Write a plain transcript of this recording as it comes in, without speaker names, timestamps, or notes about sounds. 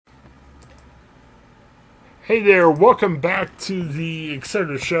Hey there, welcome back to the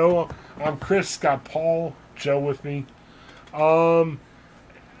Exeter Show. I'm Chris, got Paul, Joe with me. Um,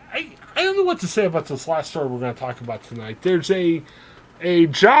 I don't know what to say about this last story we're going to talk about tonight. There's a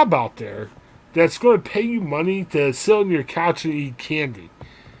job out there that's going to pay you money to sit on your couch and eat candy.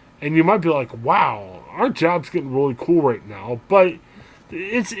 And you might be like, wow, our job's getting really cool right now. But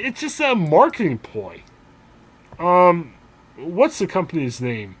it's just a marketing ploy. What's the company's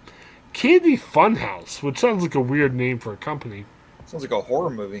name? Candy Funhouse, which sounds like a weird name for a company. Sounds like a horror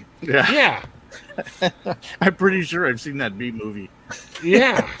movie. Yeah, Yeah, I'm pretty sure I've seen that B movie.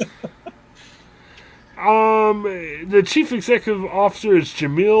 yeah. The chief executive officer is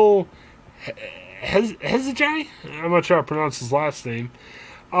Jamil Hezajai. I'm not sure how to pronounce his last name.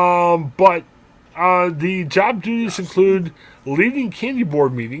 But the job duties include leading candy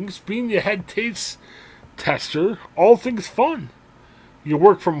board meetings, being the head taste tester, all things fun. You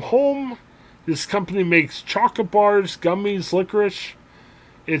work from home. This company makes chocolate bars, gummies, licorice.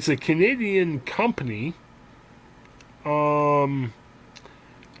 It's a Canadian company. Um,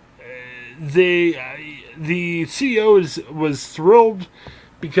 the CEO was thrilled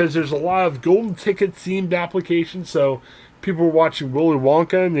because there's a lot of golden ticket themed applications. So people were watching Willy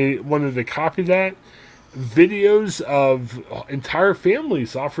Wonka and they wanted to copy that. Videos of entire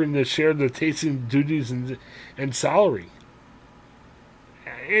families offering to share the tasting duties and salary.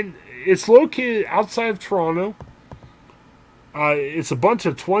 And it's located outside of Toronto. It's a bunch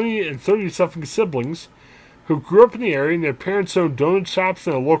of 20 and 30 something siblings who grew up in the area and their parents owned donut shops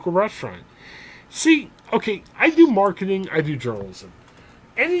and a local restaurant. See, okay, I do marketing, I do journalism.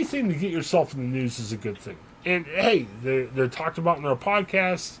 Anything to get yourself in the news is a good thing. And hey, they're talked about in our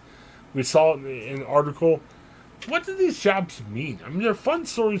podcast. We saw it in an article. What do these jobs mean? I mean, they're fun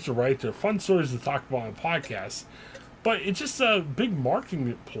stories to write, they're fun stories to talk about on podcasts. But it's just a big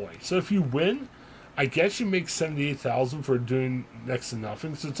marketing ploy. So if you win, I guess you make $78,000 for doing next to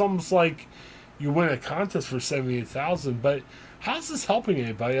nothing. So it's almost like you win a contest for $78,000. But how's this helping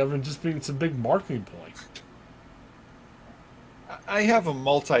anybody other than just being some big marketing ploy? I have a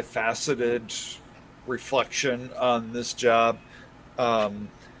multifaceted reflection on this job. Um,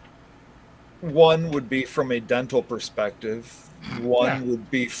 One would be from a dental perspective. Yeah, One would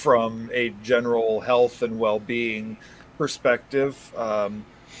be from a general health and well-being perspective.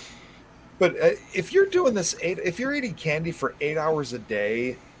 But if you're doing this if you're eating candy for 8 hours a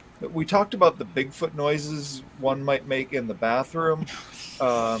day, we talked about the Bigfoot noises one might make in the bathroom.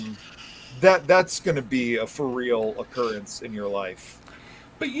 Um, that's going to be a for real occurrence in your life.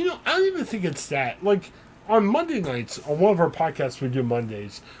 but I don't even think it's that. Like on Monday nights, on one of our podcasts we do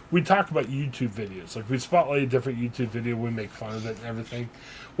Mondays, we talk about YouTube videos. Like we spotlight a different YouTube video, we make fun of it and everything.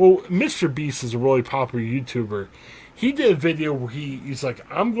 Well, Mr. Beast is a really popular YouTuber. He did a video where he's like,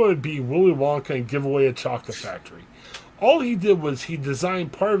 I'm going to be Willy Wonka and give away a chocolate factory. All he did was he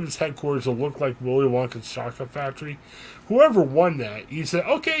designed part of his headquarters to look like Willy Wonka's chocolate factory. Whoever won that, he said,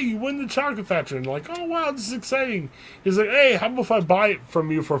 okay, you win the chocolate factory. And they're like, oh, wow, this is exciting. He's like, hey, how about if I buy it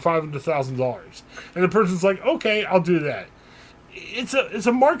from you for $500,000? And the person's like, okay, I'll do that. It's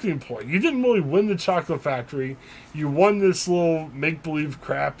a marketing ploy. You didn't really win the chocolate factory. You won this little make-believe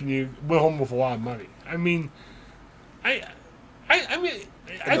crap, and you went home with a lot of money. I mean, I, I mean,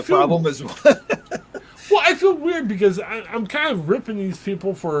 And I the feel problem is, well, I feel weird because I'm kind of ripping these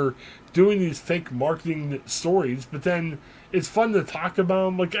people for doing these fake marketing stories, but then it's fun to talk about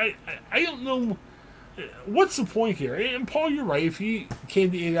them. Like, I don't know. What's the point here? And Paul, you're right. If you eat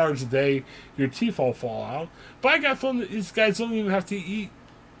candy 8 hours a day, your teeth all fall out. But I got fun that these guys don't even have to eat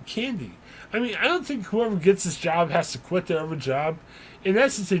candy. I mean, I don't think whoever gets this job has to quit their other job. In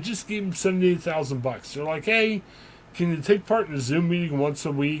essence, they just gave them $78,000. They're like, hey, can you take part in a Zoom meeting once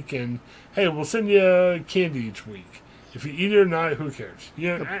a week? And hey, we'll send you candy each week. If you eat it or not, who cares?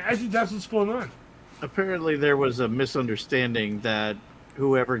 I think that's what's going on. Apparently, there was a misunderstanding that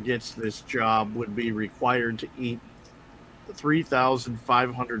whoever gets this job would be required to eat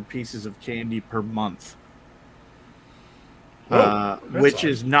 3,500 pieces of candy per month, which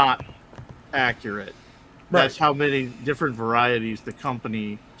is not accurate. Right. That's how many different varieties the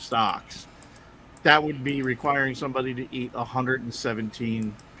company stocks. That would be requiring somebody to eat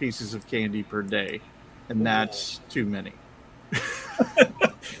 117 pieces of candy per day, and that's too many.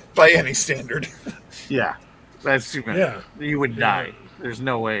 by any standard. Yeah, that's too many. Yeah. You would die. There's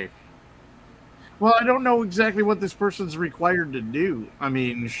no way. Well, I don't know exactly what this person's required to do. I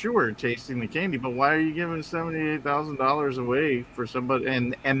mean, sure, tasting the candy, but why are you giving $78,000 away for somebody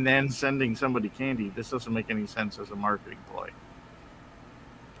and then sending somebody candy? This doesn't make any sense as a marketing ploy.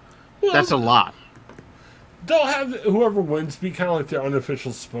 Well, That's a lot. they'll have whoever wins be kind of like their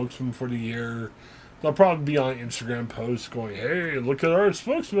unofficial spokesman for the year. they'll probably be on Instagram posts going, "Hey, look at our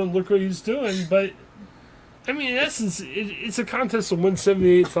spokesman! Look what he's doing!" But I mean, in essence, it's a contest to win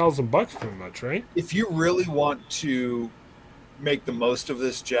 $78,000, pretty much, right? If you really want to make the most of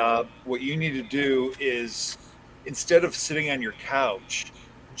this job, what you need to do is, instead of sitting on your couch,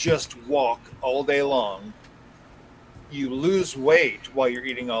 just walk all day long. You lose weight while you're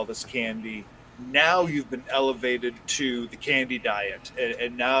eating all this candy. Now you've been elevated to the candy diet,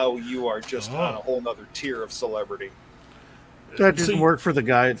 and now you are just on a whole nother tier of celebrity. That didn't work for the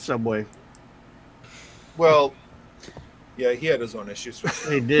guy at Subway. Well, yeah, he had his own issues.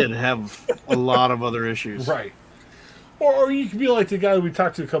 He did have a lot of other issues. Right. Or you could be like the guy we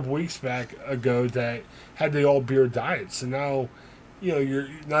talked to a couple weeks back ago that had the all beer diet. So now, you're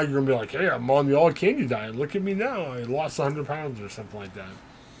gonna be like, hey, I'm on the all candy diet. Look at me now. I lost 100 pounds or something like that.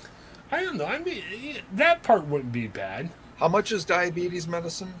 I don't know. I mean, that part wouldn't be bad. How much is diabetes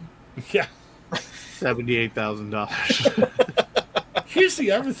medicine? Yeah. $78,000. Here's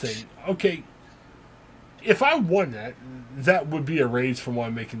the other thing. Okay, if I won that would be a raise from what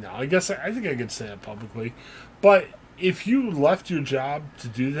I'm making now. I guess I think I could say that publicly. But if you left your job to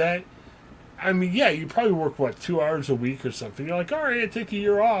do that, I mean, yeah, you probably work, 2 hours a week or something. You're like, all right, I take a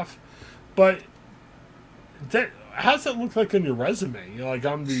year off. But how's that look like on your resume? You're like,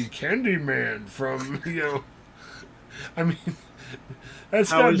 I'm the candy man from, I mean, that's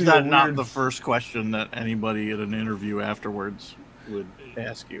How is that not weird... the first question that anybody at an interview afterwards would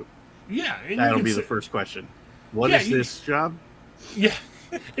ask you? Yeah. That'll be the first question. What is this job? Yeah.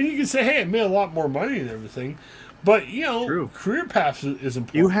 And you can say, hey, I made a lot more money and everything. But, True. Career path is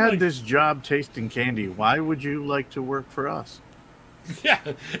important. You had this job tasting candy. Why would you like to work for us? Yeah.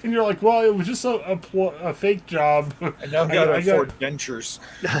 And you're like, well, it was just a fake job. And now I got to afford dentures.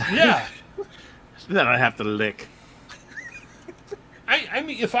 Yeah. That I have to lick. I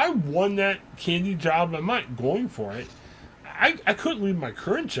mean, if I won that candy job, I'm not going for it. I couldn't leave my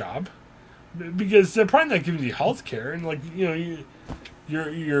current job because they're probably not giving you health care. And,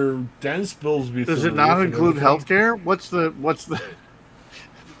 your dentist bills be. Does it not include health care? What's the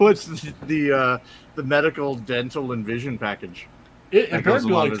medical, dental, and vision package? It better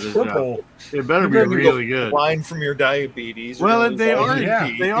be like triple. It better be really good. Line from your diabetes. Well, they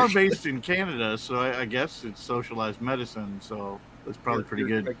are based in Canada, so I guess it's socialized medicine. So it's probably pretty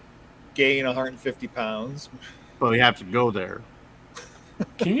good. Gain 150 pounds. But we have to go there.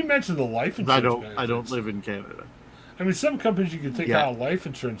 Can you imagine the life insurance? I don't live in Canada. I mean, some companies you could take out a life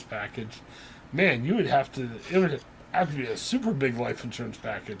insurance package. Man, it would have to be a super big life insurance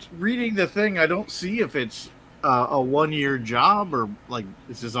package. Reading the thing, I don't see if it's a 1-year job or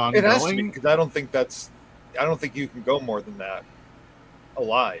this is ongoing. It has to be, because I don't think you can go more than that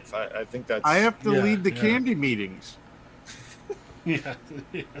alive. I think that's. I have to lead the candy meetings. Yeah.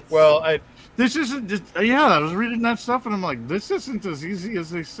 Yes. Well, this isn't just. Yeah, I was reading that stuff and I'm like, this isn't as easy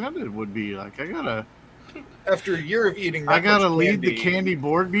as they said it would be. Like, after a year of eating, I gotta lead the candy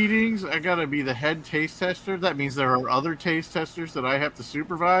board meetings. I gotta be the head taste tester. That means there are other taste testers that I have to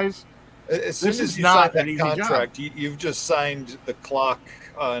supervise. As soon as you sign that contract, you've just signed the clock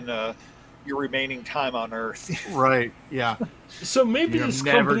on your remaining time on Earth. Right? Yeah. So maybe you're this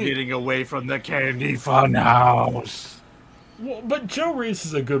never company... getting away from the Candy Funhouse. Well, but Joe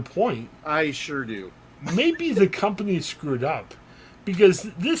raises a good point. I sure do. Maybe the company screwed up. Because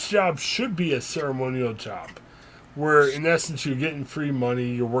this job should be a ceremonial job where, in essence, you're getting free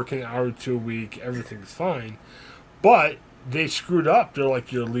money, you're working an hour or two a week, everything's fine. But they screwed up. They're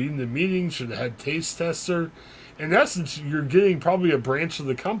like, you're leading the meetings, you're the head taste tester. In essence, you're getting probably a branch of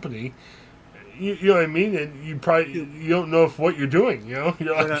the company. You know what I mean? And you don't know what you're doing, You're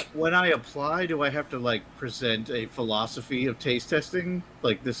like, when I apply, do I have to, present a philosophy of taste testing?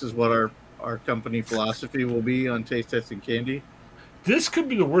 This is what our company philosophy will be on taste testing candy? This could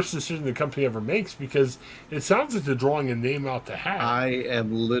be the worst decision the company ever makes because it sounds like they're drawing a name out the hat. I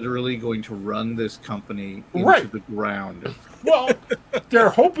am literally going to run this company into the ground. Well, they're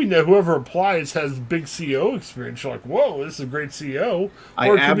hoping that whoever applies has big CEO experience. You're like, whoa, this is a great CEO.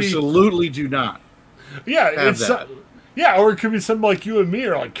 I absolutely do not. Yeah, have that. Or it could be something like you and me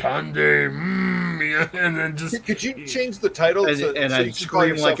are like, Candy, and then just... Could you change the title? And I'd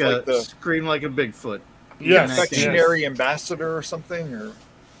scream like a Bigfoot. Yes, Confectionery ambassador or something, or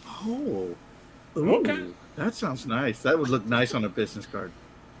okay, that sounds nice. That would look nice on a business card.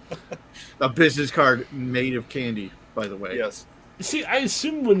 A business card made of candy, by the way. Yes. See, I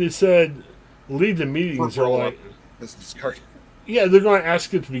assume when they said lead the meetings, they're like business card. Yeah, they're going to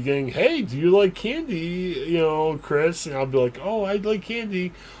ask at the beginning, hey, do you like candy, Chris? And I'll be like, oh, I like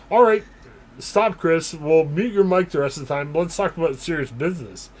candy. All right, stop, Chris. We'll mute your mic the rest of the time. Let's talk about serious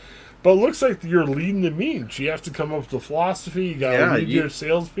business. But it looks like you're leading the means. You have to come up with a philosophy. You got to lead your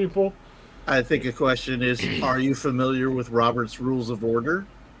salespeople. I think a question is, are you familiar with Robert's Rules of Order?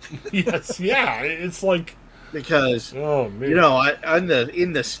 Yes, yeah. It's like... Because, you know,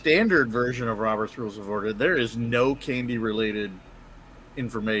 in the standard version of Robert's Rules of Order, there is no candy-related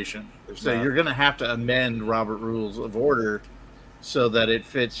information. So you're going to have to amend Robert Rules of Order so that it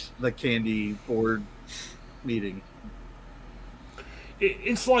fits the candy board meeting.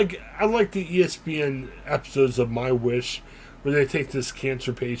 It's like, I like the ESPN episodes of My Wish where they take this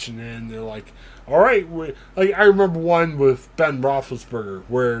cancer patient in. They're like, all right. Like, I remember one with Ben Roethlisberger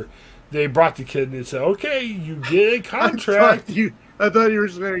where they brought the kid and they said, okay, you get a contract. I thought you were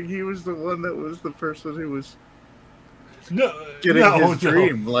saying he was the one that was the person who was getting his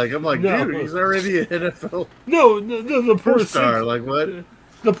dream. Like, I'm like, dude, he's already an NFL the poor star. Sick, like, what?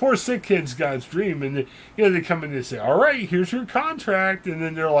 The poor sick kid's got his dream. And, they come in and they say, all right, here's your contract. And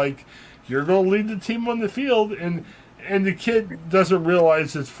then they're like, you're going to lead the team on the field. And the kid doesn't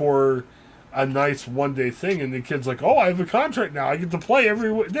realize it's for a nice one-day thing, and the kid's like, oh, I have a contract now. I get to play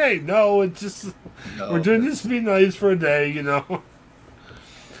every day. No, it's just, we're doing this to be nice for a day,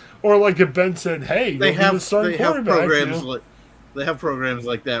 Or like if Ben said, hey, they have programs they have programs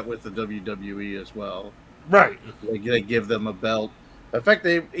like that with the WWE as well. Right. They give them a belt. In fact,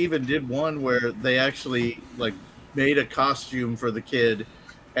 they even did one where they actually made a costume for the kid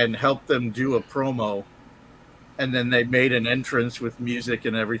and helped them do a promo. And then they made an entrance with music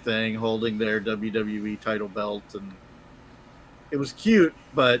and everything, holding their WWE title belt. And it was cute,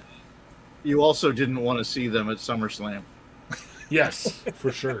 but you also didn't want to see them at SummerSlam. Yes,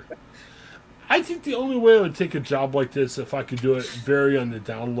 for sure. I think the only way I would take a job like this, if I could do it very on the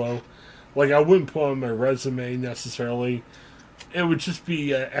down low, like I wouldn't put on my resume necessarily, it would just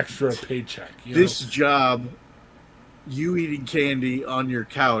be an extra paycheck. This job, you eating candy on your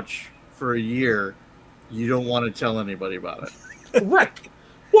couch for a year, you don't want to tell anybody about it. Right.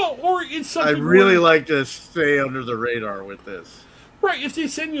 Well, or it's something... I'd really like to stay under the radar with this. Right. If they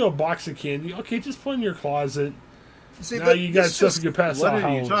send you a box of candy, okay, just put it in your closet. See, now you got stuff you can pass out. What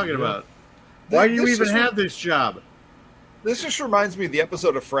are you talking about? Why do you even have this job? This just reminds me of the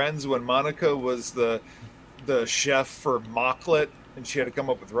episode of Friends when Monica was the chef for Mocklet, and she had to come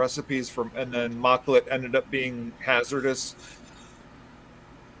up with recipes and then Mocklet ended up being hazardous.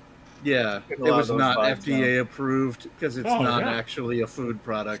 Yeah, it was not FDA approved because it's not actually a food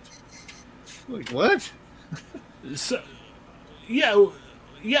product. Like, what? So, yeah,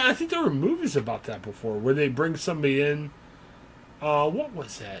 I think there were movies about that before where they bring somebody in. What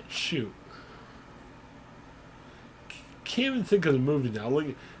was that? Shoot. Can't even think of the movie now.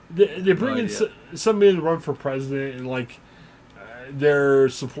 Like, they bring in somebody to run for president and, they're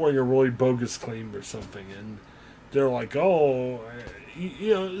supporting a really bogus claim or something. And they're like, oh...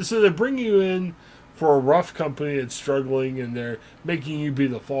 so they bring you in for a rough company that's struggling, and they're making you be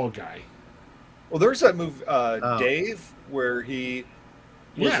the fall guy. Well, there's that movie, Dave, where he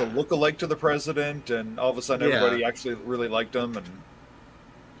was a lookalike to the president, and all of a sudden everybody actually really liked him.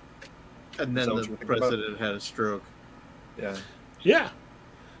 And then the president had a stroke. Yeah. Yeah.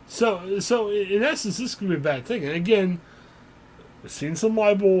 So in essence, this could be a bad thing. And again, I've seen some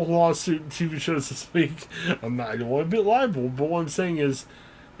libel lawsuit TV shows this week. I don't want to be liable, but what I'm saying is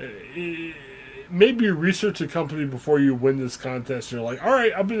maybe you research a company before you win this contest. You're like, all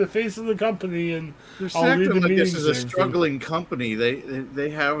right, I'll be the face of the company, and I'll lead the meetings. This is a struggling company. They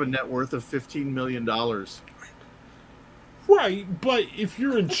have a net worth of $15 million. Right, but if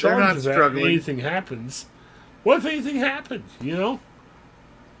you're in charge of that and anything happens, what if anything happens,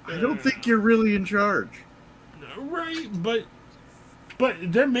 I don't think you're really in charge. Right, but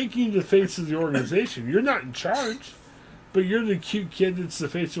they're making you the face of the organization. You're not in charge, but you're the cute kid that's the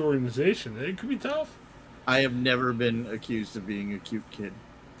face of the organization. It could be tough. I have never been accused of being a cute kid.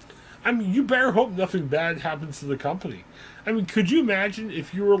 I mean, you better hope nothing bad happens to the company. I mean, could you imagine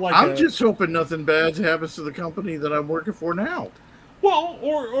if you were like... I'm just hoping nothing bad happens to the company that I'm working for now. Well,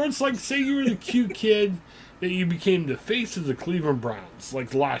 or it's like, say you were the cute kid that you became the face of the Cleveland Browns,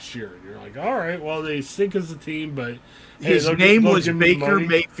 like last year. And you're like, all right, well, they stink as a team, but... His name was Baker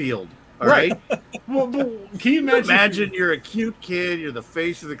Mayfield. All right. Well, but can you imagine you're a cute kid, you're the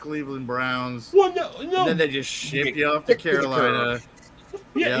face of the Cleveland Browns. Well, no. And then they just ship you off to Carolina.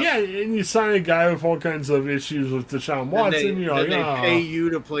 Yeah, and you sign a guy with all kinds of issues with Deshaun Watson. They pay you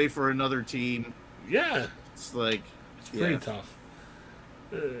to play for another team. Yeah. It's like... It's pretty tough.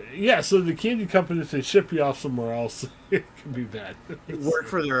 So the candy company, if they ship you off somewhere else, it can be bad. Work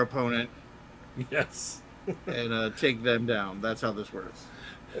for their opponent. Yes. And take them down. That's how this works.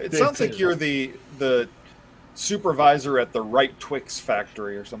 It sounds like you're the supervisor at the right Twix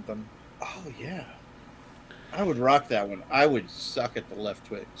factory or something. Oh yeah, I would rock that one. I would suck at the left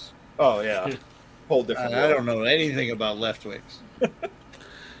Twix. Oh yeah, whole different. I don't know anything about left Twix.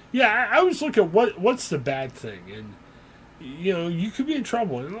 Yeah, I always look at what's the bad thing, and you could be in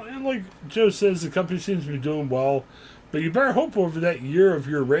trouble. And like Joe says, the company seems to be doing well, but you better hope over that year of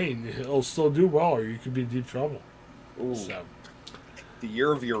your reign it'll still do well, or you could be in deep trouble. Ooh. So. The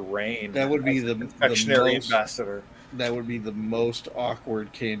year of your reign. That would be the confectionery ambassador. That would be the most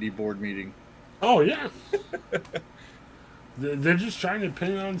awkward candy board meeting. Oh yeah. They're just trying to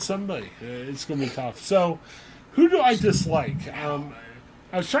pin it on somebody. It's going to be tough. So, who do I dislike? I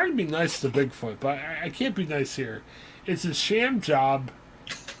was trying to be nice to Bigfoot, but I can't be nice here. It's a sham job.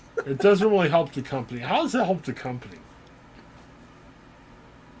 It doesn't really help the company. How does that help the company?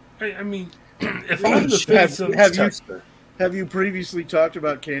 I mean, if I'm the face of... Have you previously talked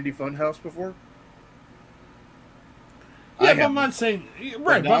about Candy Funhouse before? Yeah, but I'm not saying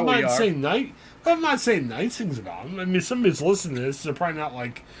right. But I'm not saying nice. But I'm not saying nice things about them. I mean, somebody's listening to this. They're probably not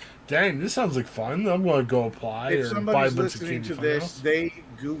like, "Dang, this sounds like fun. I'm going to go apply if or buy a bunch of listening Candy to Funhouse." this, they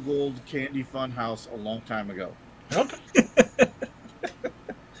Googled Candy Funhouse a long time ago. Okay.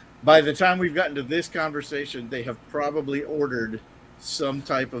 By the time we've gotten to this conversation, they have probably ordered some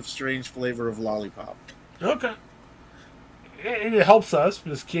type of strange flavor of lollipop. Okay. And it helps us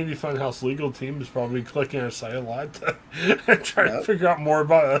because Candy Funhouse legal team is probably clicking our site a lot to try to figure out more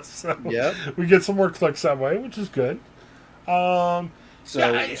about us. So we get some more clicks that way, which is good.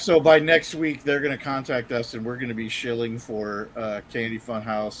 So by next week, they're going to contact us, and we're going to be shilling for Candy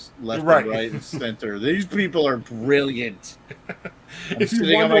Funhouse left and right and center. These people are brilliant. I'm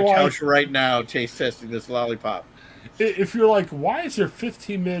sitting on my couch right now, taste testing this lollipop. If you're like, why is there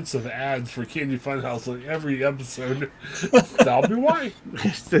 15 minutes of ads for Candy Funhouse like every episode? That'll be why.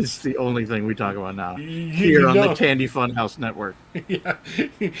 That's the only thing we talk about now here on the Candy Funhouse network. Yeah,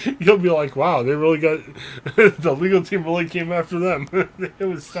 you'll be like, wow, they really got the legal team really came after them. It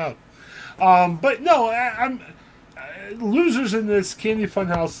was tough. But no, I'm losers in this. Candy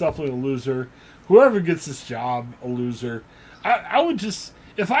Funhouse definitely a loser. Whoever gets this job, a loser. I would just.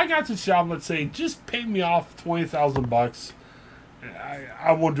 If I got this job, let's say, just pay me off $20,000.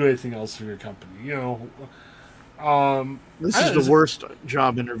 I won't do anything else for your company. This is the worst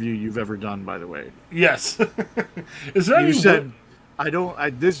job interview you've ever done, by the way. Yes. Is there you said,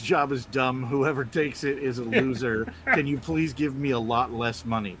 this job is dumb. Whoever takes it is a loser. Can you please give me a lot less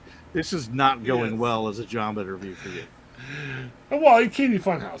money? This is not going well as a job interview for you. Well, Candy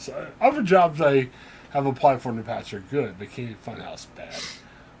Funhouse. Other jobs I have applied for in the past are good, but Candy Funhouse bad.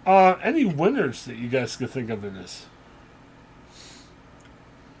 Any winners that you guys could think of in this?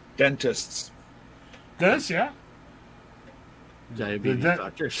 Dentists. Dentists, yeah. Diabetes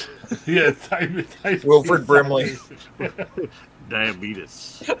doctors. Yeah, diabetes. Wilfred Brimley.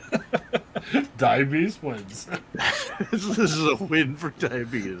 Diabetes. Diabetes wins. This is a win for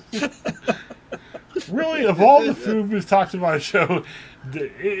diabetes. Really, of all the food we've talked about on the show,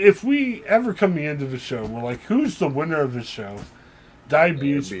 if we ever come to the end of the show, we're like, who's the winner of the show?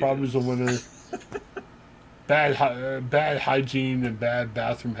 Diabetes probably is a winner. Bad hygiene and bad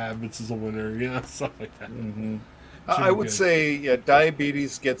bathroom habits is a winner. Stuff like that. Mm-hmm. I would say,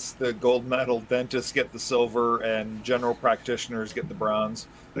 diabetes gets the gold medal, dentists get the silver, and general practitioners get the bronze.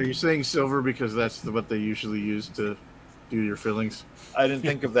 Are you saying silver because that's what they usually use to do your fillings? I didn't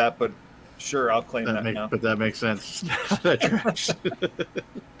think of that, but sure, I'll claim that now. But that makes sense. That tracks.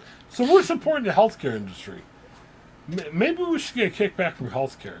 So we're supporting the healthcare industry. Maybe we should get a kickback from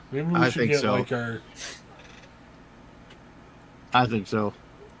healthcare. Maybe we should get like our... I think so.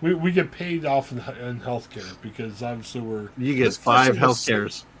 We get paid off in healthcare because obviously You get 5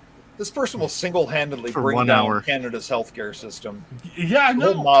 healthcares. This person will single-handedly bring down Canada's healthcare system. Yeah, I know.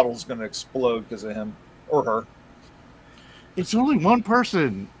 The whole model's going to explode because of him or her. It's only one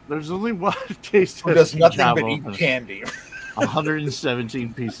person. There's only one taste who does nothing but eat candy.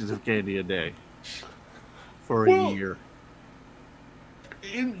 117 pieces of candy a day for a year.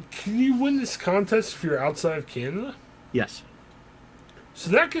 Can you win this contest if you're outside of Canada? Yes. So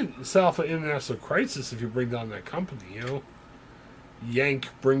that could set off an international crisis if you bring down that company, Yank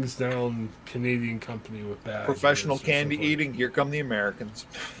brings down Canadian company with bad... Professional candy eating, here come the Americans.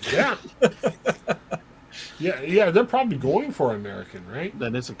 Yeah. Yeah, they're probably going for American, right?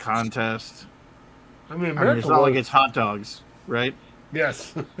 That is a contest. I mean, America... it's not like it's hot dogs, right?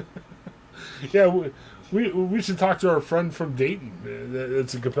 Yes. Yeah, we should talk to our friend from Dayton.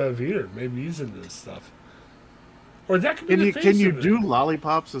 It's a competitive eater. Maybe he's into this stuff. Or that could be Can you do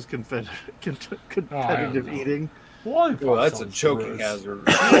lollipops as competitive eating? Lollipops Well, that's a sounds choking gross. hazard.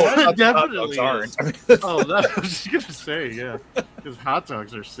 It Hot definitely dogs is. aren't. I mean, Oh, that, I was just gonna say, yeah, because hot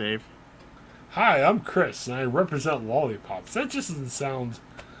dogs are safe. Hi, I'm Chris, and I represent Lollipops. That just doesn't sound.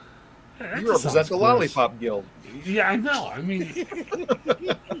 That you just represent sounds the gross. Lollipop Guild. Yeah, I know. I mean,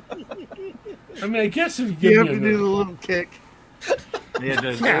 I guess if you You give have me to do the little kick. You have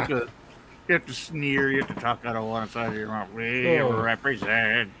to, Yeah. you have to sneer. You have to talk out of one side of your mouth. We Oh.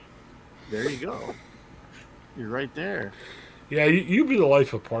 represent. There you go. You're right there. yeah, you be the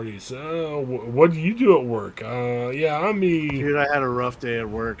life of parties. What do you do at work? Yeah, I'm me. Dude, I had a rough day at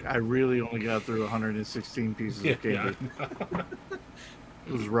work. I really only got through 116 pieces Yeah, of candy. yeah.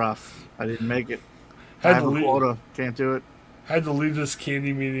 It was rough. I didn't make it. I Had have to a leave. quota. Can't do it. Had to leave this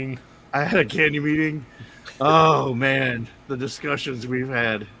candy meeting. I had a candy meeting. Oh man, the discussions we've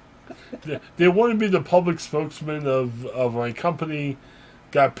had. They wanted to be the public spokesman of my company.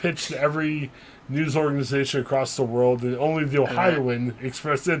 Got pitched to every news organization across the world, and only the Ohioan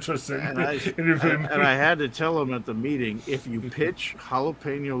expressed interest in interviewing me. And I had to tell them at the meeting, if you pitch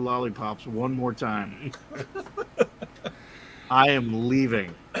jalapeno lollipops one more time, I am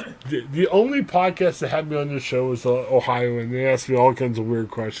leaving. The only podcast that had me on the show was Ohioan. They asked me all kinds of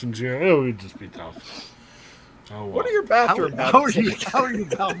weird questions. You know, it would just be tough. Oh, well. What are your bathroom How are habits? you? How are you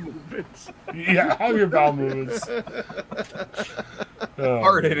bowel movements? Yeah, how are your bowel movements? Oh,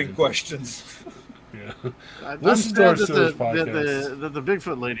 Hard-hitting man. questions. Yeah. I'm Listen to our sad serious that podcast. the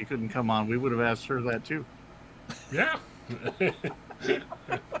Bigfoot lady couldn't come on. We would have asked her that too. Yeah.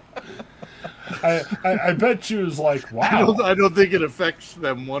 I bet she was like, wow. I don't think it affects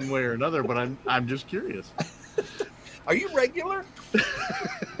them one way or another, but I'm just curious. Are you regular?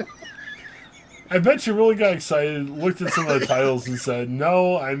 I bet you really got excited, looked at some of the titles and said,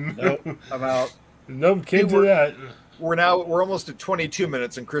 no, Nope, I'm out. nope, can't do that. We're almost at 22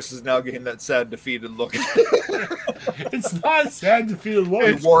 minutes, and Chris is now getting that sad, defeated look. It's not sad to feel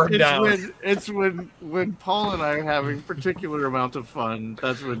low. wore him down. It's when Paul and I are having particular amount of fun.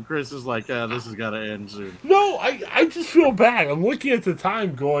 That's when Chris is like, this has got to end soon. No, I just feel bad. I'm looking at the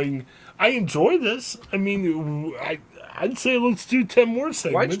time going, I enjoy this. I mean, I'd say let's do 10 more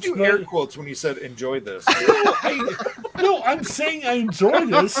segments. Why'd you do but- air quotes when you said enjoy this? No, I'm saying I enjoy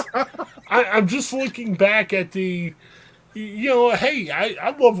this. I'm just looking back at the, hey,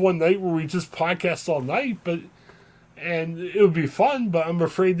 I'd love one night where we just podcast all night, and it would be fun, but I'm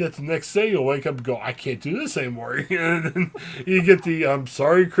afraid that the next day you'll wake up and go, I can't do this anymore. And then you get the, I'm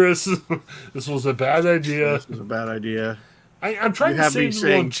sorry, Chris, this was a bad idea. This was a bad idea. I'm trying You to have me save the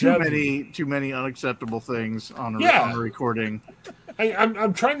saying longevity. too many unacceptable things on a recording.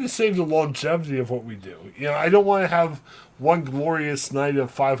 I'm trying to save the longevity of what we do. I don't want to have one glorious night of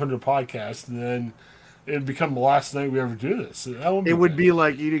 500 podcasts and then it become the last night we ever do this. It would be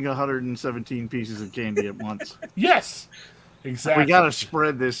like eating 117 pieces of candy at once. Yes, exactly. We got to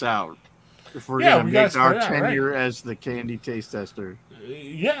spread this out if we're going to make our tenure as the candy taste tester.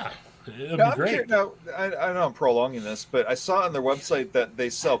 Yeah, it'll Now, be great. Now, I know I'm prolonging this, but I saw on their website that they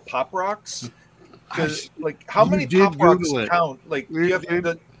sell Pop Rocks. Like, how many Pop Rocks count? Like, do you have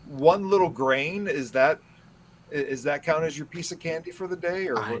the one little grain? Is that count as your piece of candy for the day?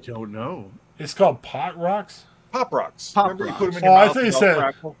 Or I don't know. It's called Pot Rocks? Pop Rocks. Pop Remember Rocks. you put them in your mouth?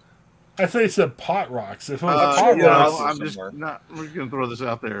 I thought you said Pot Rocks. If it was Pot Yeah, Rocks, I'm just not. We're going to throw this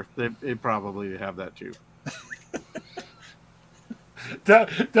out there. They probably have that too.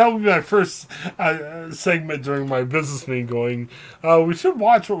 that would be my first segment during my business meeting. Going, we should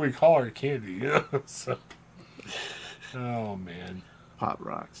watch what we call our candy. So, oh man, Pop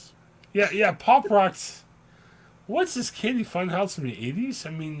Rocks. Yeah, Pop Rocks. What's this Candy Funhouse from the 80s? I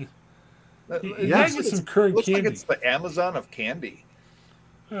mean, you gotta get some current looks candy. like it's the Amazon of candy.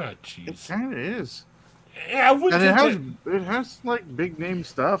 Oh, It jeez. kind of is. Yeah, I wouldn't And think it has like big name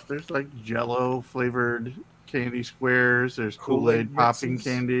stuff. There's like Jello flavored candy squares. There's Kool-Aid Kool-Aid popping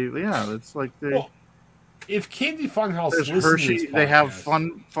mixes. candy. Yeah, it's like Well, if Candy Funhouse there's listens to Hershey. this They have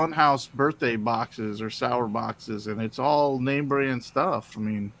podcast- Funhouse birthday boxes or sour boxes, and it's all name brand stuff. I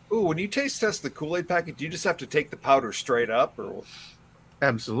mean, Ooh, when you taste test the Kool-Aid packet, do you just have to take the powder straight up, or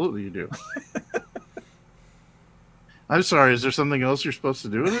absolutely you do. I'm sorry. Is there something else you're supposed to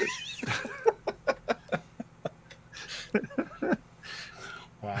do with it?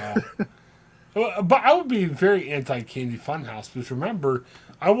 Wow. But I would be very anti-Candy Funhouse because remember,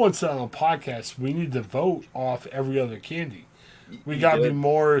 I once said on a podcast we need to vote off every other candy. We got to be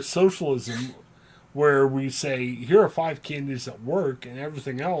more socialism, where we say here are 5 candies that work and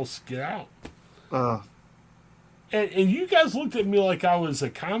everything else get out. And you guys looked at me like I was a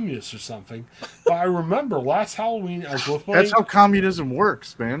communist or something. But I remember last Halloween I was with my That's how communism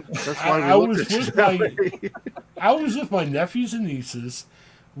works, man. That's why we I look was at it with that my way. I was with my nephews and nieces.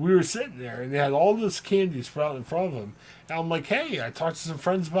 We were sitting there, and they had all this candy spread out in front of them. And I'm like, hey, I talked to some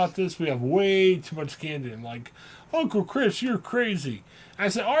friends about this. We have way too much candy. I'm like, Uncle Chris, you're crazy. I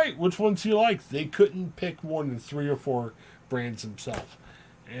said, all right, which ones do you like? They couldn't pick more than 3 or 4 brands themselves.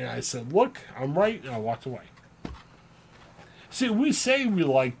 And I said, look, I'm right, and I walked away. See, we say we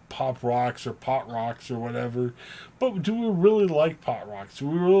like Pop Rocks or Pot Rocks or whatever, but do we really like Pot Rocks? Do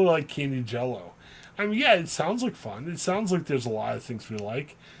we really like Candy Jello? I mean, yeah, it sounds like fun. It sounds like there's a lot of things we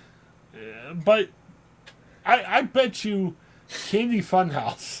like. But I bet you Candy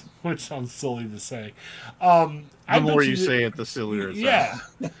Funhouse, which sounds silly to say. The more you say it, the sillier it sounds.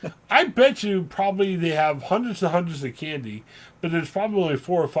 Yeah. I bet you probably they have hundreds and hundreds of candy, but there's probably only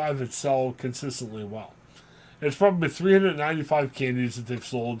 4 or 5 that sell consistently well. There's probably 395 candies that they've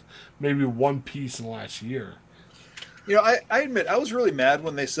sold, maybe 1 piece in the last year. You know, I admit, I was really mad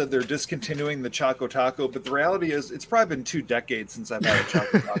when they said they're discontinuing the Choco Taco, but the reality is it's probably been 2 decades since I've had a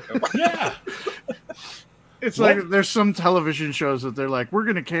Choco Taco. Yeah. It's like there's some television shows that they're like, we're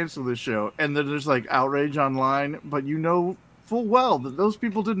going to cancel this show. And then there's like outrage online, but you know full well that those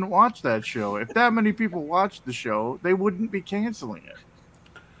people didn't watch that show. If that many people watched the show, they wouldn't be canceling it.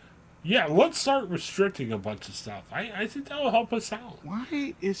 Yeah, let's start restricting a bunch of stuff. I think that will help us out.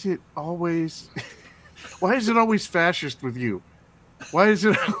 Why is it always fascist with you? Why is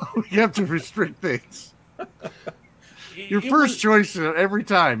it you have to restrict things? Your first choice every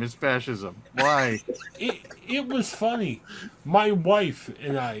time is fascism. Why? It was funny. My wife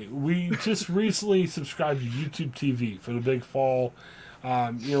and I, we just recently subscribed to YouTube TV for the big fall.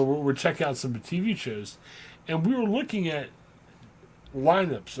 We're checking out some TV shows, and we were looking at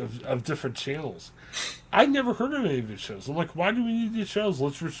lineups of different channels. I never heard of any of these shows. I'm like, why do we need these shows?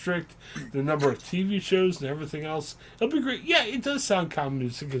 Let's restrict the number of TV shows and everything else. It'll be great. Yeah, it does sound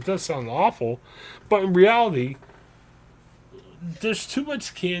communistic. It does sound awful. But in reality, there's too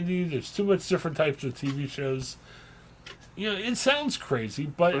much candy. There's too much different types of TV shows. You know, it sounds crazy,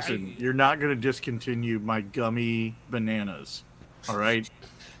 but... Listen, you're not going to discontinue my gummy bananas. All right?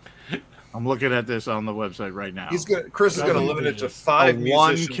 I'm looking at this on the website right now. Chris is going to limit it to 5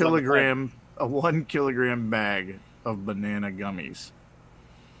 musicians. A 1 kilogram bag of banana gummies.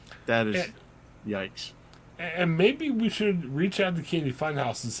 That is yikes. And maybe we should reach out to Candy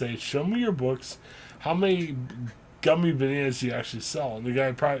Funhouse and say, show me your books. How many gummy bananas do you actually sell? And the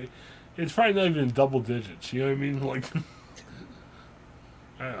guy it's probably not even in double digits. You know what I mean? Like,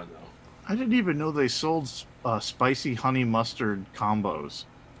 I don't know. I didn't even know they sold spicy honey mustard combos.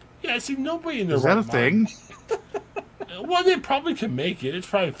 Yeah, see, nobody in their Is that a thing? Well, they probably can make it. It's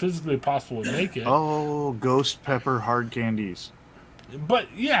probably physically possible to make it. Oh, ghost pepper hard candies. But,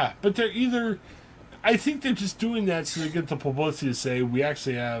 yeah, but they're either... I think they're just doing that so they get the publicity to say, we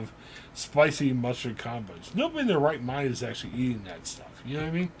actually have spicy mustard combos. Nobody in their right mind is actually eating that stuff. You know what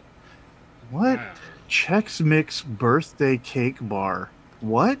I mean? What? Chex Mix birthday cake bar.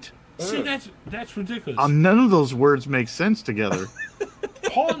 What? See, that's ridiculous. None of those words make sense together.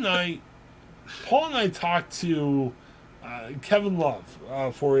 Paul and I talked to Kevin Love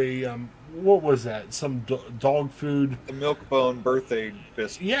for a what was that? Some dog food. The Milk-Bone birthday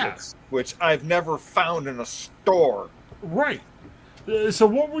biscuits, yeah, which I've never found in a store. Right. So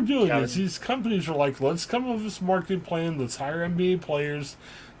what we're doing is these companies are like, let's come up with this marketing plan. Let's hire NBA players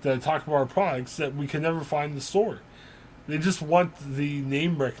that talk about our products that we can never find in the store. They just want the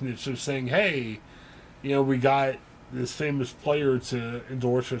name recognition of saying, hey, we got this famous player to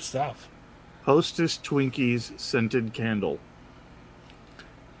endorse our stuff. Hostess Twinkies scented candle.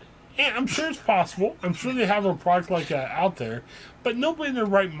 Yeah, I'm sure it's possible. I'm sure they have a product like that out there, but nobody in their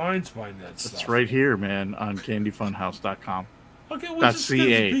right mind's buying that stuff. It's right here, man, on candyfunhouse.com. Okay, well, that's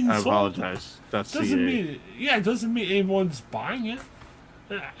CA. I apologize. That's doesn't CA. It doesn't mean anyone's buying it.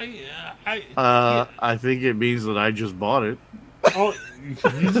 I think it means that I just bought it. Oh,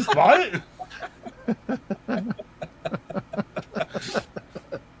 you just bought it?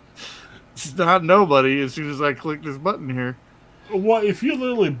 It's not nobody as soon as I click this button here. Well, if you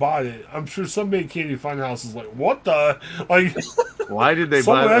literally bought it, I'm sure somebody at Candy Funhouse is like, what the? Like, why did they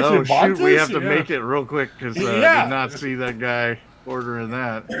buy it? Oh, shoot, we have to make it real quick because I did not see that guy ordering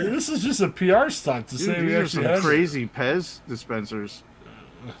that. This is just a PR stunt to say we these actually are some have crazy Pez dispensers.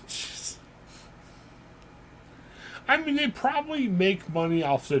 I mean, they probably make money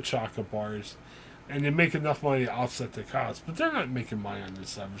off their chocolate bars, and they make enough money to offset the cost, but they're not making money on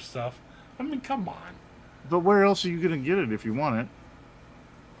this other stuff. I mean, come on. But where else are you going to get it if you want it?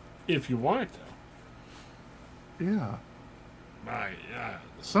 If you want it, though. Yeah. Right, yeah.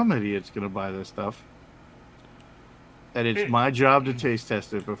 Some idiot's going to buy this stuff. And it's my job to taste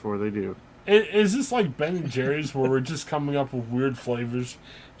test it before they do. Is this like Ben and Jerry's where we're just coming up with weird flavors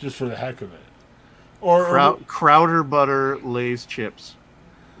just for the heck of it? Or Crowder butter Lay's chips.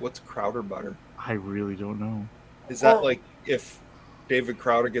 What's Crowder butter? I really don't know. Is that like if David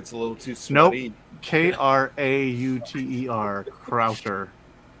Crowder gets a little too sweaty? Nope. Krauter. Crowder.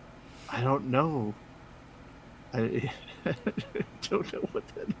 I don't know. I don't know what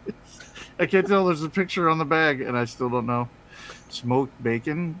that is. I can't tell. There's a picture on the bag, and I still don't know. Smoked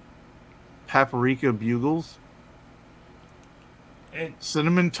bacon, paprika bugles, and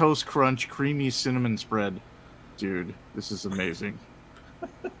cinnamon toast crunch, creamy cinnamon spread. Dude, this is amazing.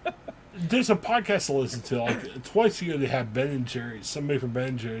 There's a podcast to listen to. Like twice a year, they have Ben and Jerry's. Somebody from Ben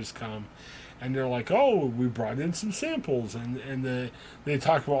and Jerry's come, and they're like, "Oh, we brought in some samples," and they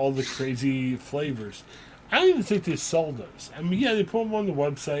talk about all the crazy flavors. I don't even think they sell those. I mean, yeah, they put them on the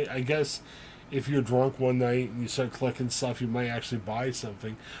website. I guess if you're drunk one night and you start clicking stuff, you might actually buy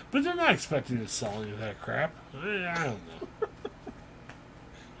something. But they're not expecting to sell any of that crap. I don't know.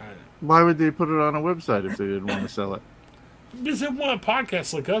 Why would they put it on a website if they didn't want to sell it? Because they want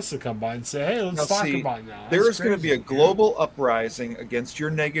podcasts like us to come by and say, "Hey, let's talk about it now." There is going to be a global uprising against your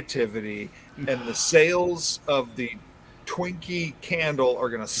negativity, and the sales of the Twinkie candle are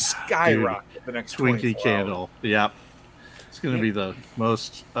going to skyrocket the next Twinkie 24 candle. hours. Yep. It's going to be the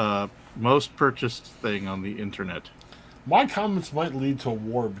most purchased thing on the internet. My comments might lead to a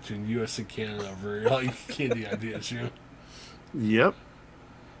war between U.S. and Canada over like candy ideas. You know? Yep.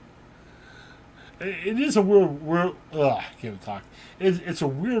 It is a weird. I can't even talk. It's a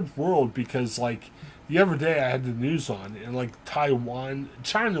weird world because like the other day I had the news on and like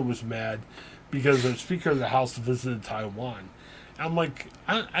China was mad because the Speaker of the House visited Taiwan. I'm like,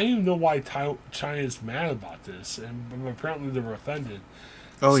 I don't even know why China is mad about this, and apparently they're offended.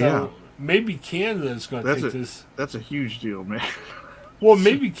 Oh, so yeah. Maybe Canada is going to take this. That's a huge deal, man. Well,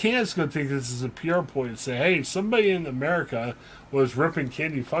 maybe Canada's going to take this as a PR point and say, hey, somebody in America was ripping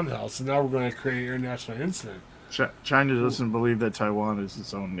Candy Funhouse, and now we're going to create an international incident. China doesn't believe that Taiwan is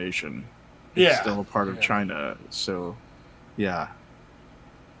its own nation. It's still a part of China. So, yeah.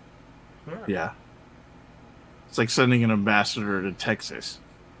 Right. Yeah. It's like sending an ambassador to Texas.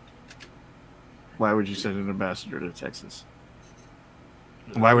 Why would you send an ambassador to Texas?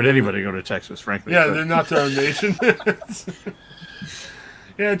 Why would anybody go to Texas, frankly? Yeah, they're not their own nation.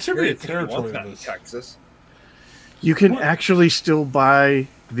 Yeah, it should be a territory of this. Texas. You can actually still buy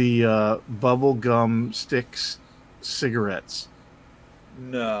the bubble gum sticks cigarettes.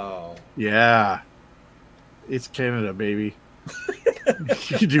 No. Yeah. It's Canada, baby.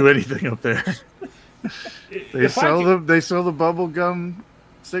 You can do anything up there. They sell the bubble gum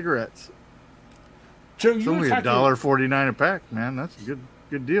cigarettes. Joe, it's only $1.49 a pack, man. That's a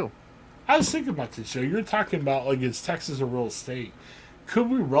good deal. I was thinking about this, Joe. You're talking about like is Texas a real state? Could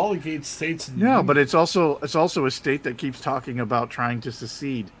we relegate states? No, but it's also a state that keeps talking about trying to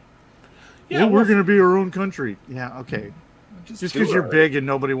secede. Yeah, we're going to be our own country. Yeah, okay. Just because you're it. big and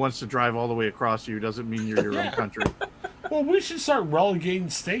nobody wants to drive all the way across you doesn't mean you're your own country. Well, we should start relegating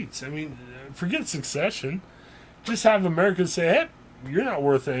states. I mean, forget succession. Just have Americans say, "Hey, you're not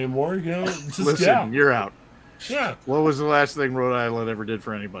worth it anymore." You know, just listen, get out. You're out. Yeah. What was the last thing Rhode Island ever did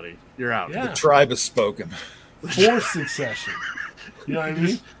for anybody? You're out. Yeah. The tribe has spoken. Forced succession. You know what I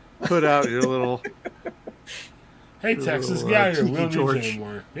mean? Put out your little. Hey, Texas, get out of here. We don't need you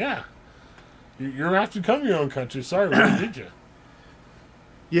anymore. Yeah. You're going to have to become your own country. Sorry, we don't need you.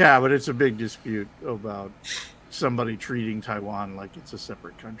 Yeah, but it's a big dispute about somebody treating Taiwan like it's a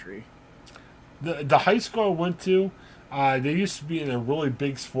separate country. The high school I went to, they used to be in a really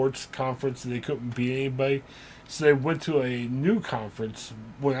big sports conference and they couldn't beat anybody. So they went to a new conference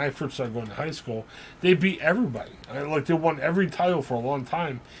when I first started going to high school. They beat everybody. Like they won every title for a long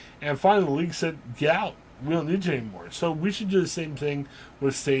time. And finally the league said, get out. We don't need you anymore. So we should do the same thing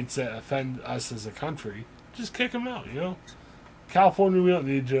with states that offend us as a country. Just kick them out, you know? California, we don't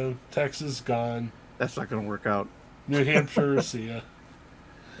need you. Texas, gone. That's not going to work out. New Hampshire, see ya.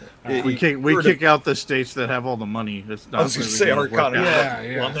 We kick out the states that have all the money. That's not. I was going to say our economy.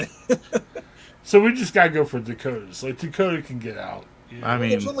 Yeah. So we just got to go for Dakotas. Like Dakota can get out. You know? I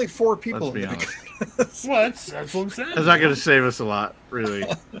mean, there's only 4 people. Let's be honest. Well, that's what I'm saying. That's not going to save us a lot, really.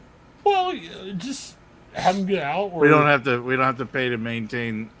 Well, just have them get out. Or... We don't have to pay to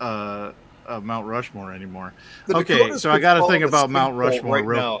maintain Mount Rushmore anymore. Okay, so I got to think about Mount Rushmore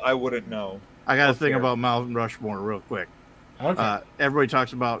right now. I wouldn't know. I got to think about Mount Rushmore real quick. Okay. Everybody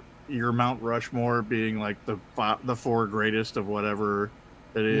talks about your Mount Rushmore being like the 4 greatest of whatever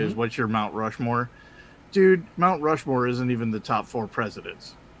it is. Mm-hmm. What's your Mount Rushmore? Dude, Mount Rushmore isn't even the top 4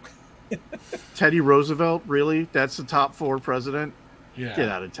 presidents. Teddy Roosevelt, really? That's the top 4 president? Yeah. Get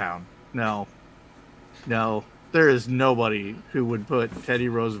out of town. No. No. There is nobody who would put Teddy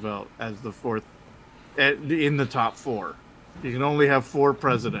Roosevelt as the fourth in the top four. You can only have four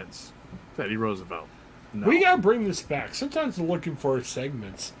presidents. Teddy Roosevelt. No. We gotta bring this back. Sometimes we're looking for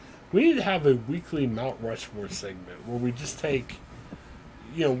segments. We need to have a weekly Mount Rushmore segment where we just take,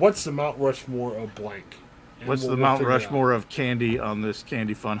 what's the Mount Rushmore of blank? And What's the Mount Rushmore of candy on this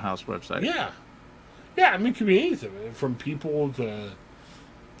Candy Funhouse website? Yeah. Yeah, I mean, it could be anything, from people to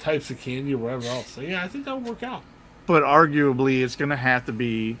types of candy or whatever else. So, yeah, I think that'll work out. But arguably, it's going to have to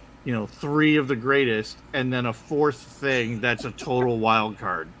be, three of the greatest, and then a fourth thing that's a total wild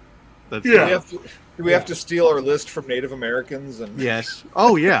card. That's Do we have to steal our list from Native Americans? And Yes.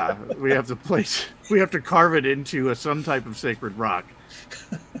 Oh, yeah. We have to carve it into some type of sacred rock.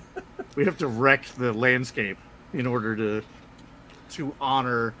 We have to wreck the landscape in order to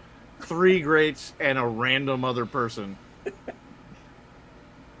honor three greats and a random other person.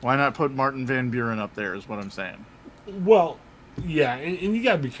 Why not put Martin Van Buren up there is what I'm saying. Well, yeah, and you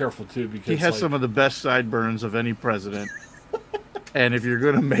got to be careful, too, because he has some of the best sideburns of any president. And if you're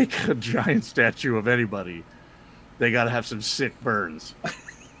going to make a giant statue of anybody, they got to have some sick burns.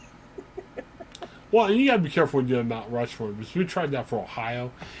 Well, and you got to be careful when doing Mount Rushmore, because we tried that for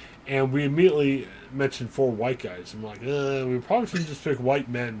Ohio, and we immediately mentioned 4 white guys. I'm like, we probably should just pick white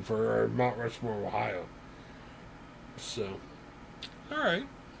men for our Mount Rushmore, Ohio. So, all right.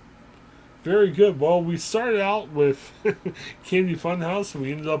 Very good. Well, we started out with Candy Funhouse, and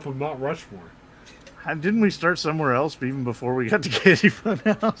we ended up with Mount Rushmore. Didn't we start somewhere else even before we got to Candy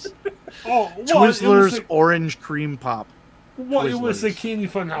Funhouse? Oh, well, Twizzlers Orange Cream Pop. Well, Twizzlers. It was the Candy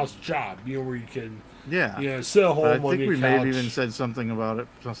Funhouse job, where you can, Yeah. sit at home I on think your we couch. may have even said something about it,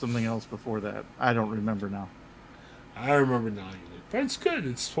 something else before that. I don't remember now. I remember now. But it's good.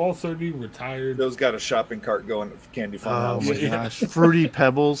 It's 12:30. We're tired. Joe's got a shopping cart going at Candy Funhouse. Oh my gosh. Fruity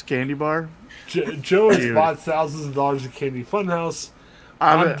Pebbles candy bar. Joe has bought thousands of dollars of Candy Funhouse.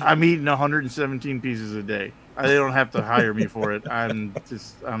 I'm eating 117 pieces a day. They don't have to hire me for it. I'm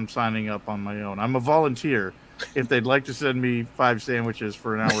signing up on my own. I'm a volunteer. If they'd like to send me 5 sandwiches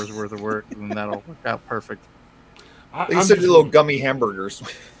for an hour's worth of work, then that'll work out perfect. They send you little gummy hamburgers.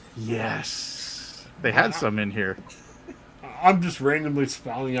 Yes. They had some in here. I'm just randomly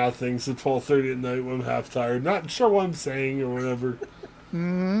spouting out things at 12:30 at night when I'm half tired. Not sure what I'm saying or whatever.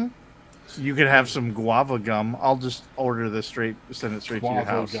 Mm-hmm. You could have some guava gum. I'll just order this send it straight to your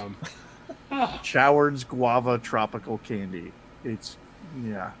house. Gum. Choward's Guava Tropical Candy. You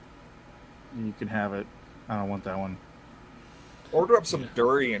can have it. I don't want that one. Order up some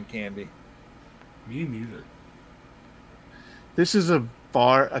durian candy. Me neither. This is a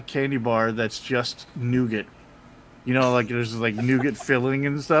candy bar that's just nougat. There's nougat filling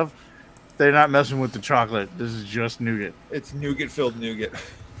and stuff. They're not messing with the chocolate. This is just nougat. It's nougat-filled nougat.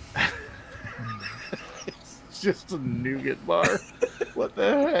 It's just a nougat bar. What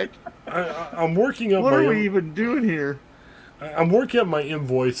the heck? I'm working up. What are we even doing here? I'm working up my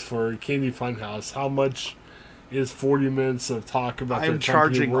invoice for Candy Funhouse. How much is 40 minutes of talk about their I'm company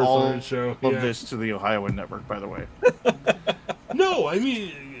charging worth all on the show? of this to the Ohioan Network, by the way. No, I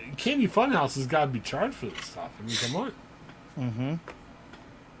mean, Candy Funhouse has got to be charged for this stuff. I mean, come on. Mm-hmm.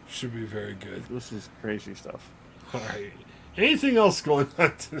 Should be very good. This is crazy stuff. All right. Anything else going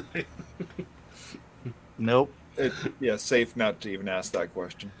on tonight? Nope. Safe not to even ask that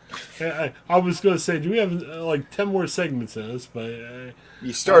question. I was going to say, do we have 10 more segments in this? But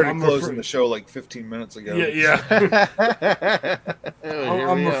you started closing the show 15 minutes ago. Yeah.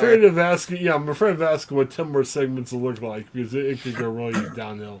 I'm afraid of asking. Yeah, I'm afraid of asking what 10 more segments will look like because it could go really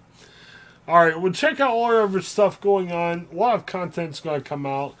downhill. All right, well, check out all our other stuff going on. A lot of content's going to come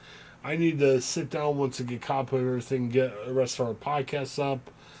out. I need to sit down once I get caught up with everything, get the rest of our podcasts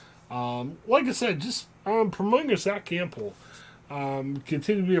up. Like I said, just promoting Zach Campbell.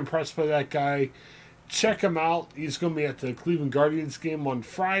 Continue to be impressed by that guy. Check him out. He's going to be at the Cleveland Guardians game on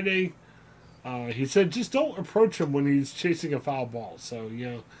Friday. He said just don't approach him when he's chasing a foul ball. So,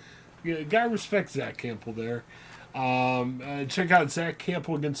 gotta respect Zach Campbell there. Check out Zach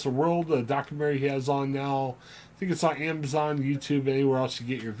Campbell Against the World, the documentary he has on now. I think it's on Amazon, YouTube, anywhere else you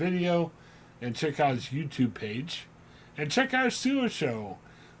get your video. And check out his YouTube page. And check out our Steelers show.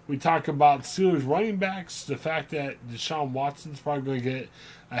 We talk about Steelers running backs, the fact that Deshaun Watson's probably going to get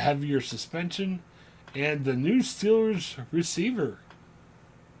a heavier suspension, and the new Steelers receiver.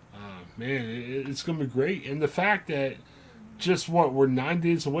 Man, it's going to be great. And the fact that we're 9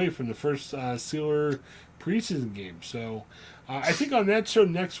 days away from the first Steeler preseason game. So I think on that show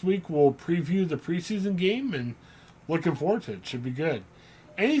next week we'll preview the preseason game and looking forward to it. Should be good.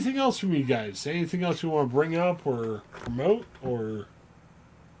 Anything else from you guys? Anything else you want to bring up or promote or...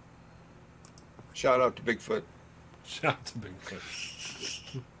 Shout out to Bigfoot. Shout out to Bigfoot.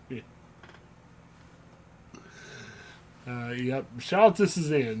 Yep. Shout out to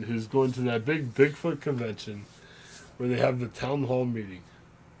Suzanne, who's going to that big Bigfoot convention where they have the town hall meeting.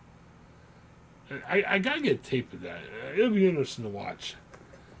 I gotta get tape of that. It'll be interesting to watch.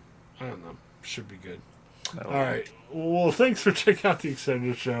 I don't know. Should be good. All right. Well, thanks for checking out the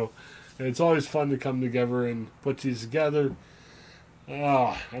Extended Show. It's always fun to come together and put these together.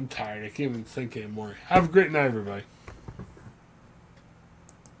 Oh, I'm tired. I can't even think anymore. Have a great night, everybody.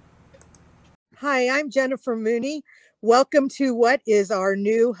 Hi, I'm Jennifer Mooney. Welcome to what is our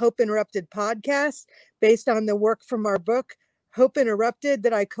new Hope Interrupted podcast based on the work from our book, Hope Interrupted,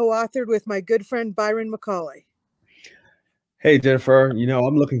 that I co-authored with my good friend Byron McCauley. Hey, Jennifer,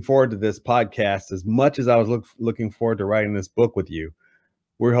 I'm looking forward to this podcast as much as I was looking forward to writing this book with you.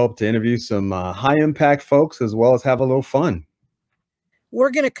 We hope to interview some high-impact folks as well as have a little fun. We're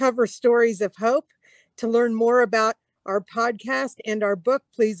going to cover stories of hope. To learn more about our podcast and our book,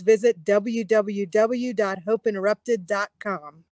 please visit www.hopeinterrupted.com.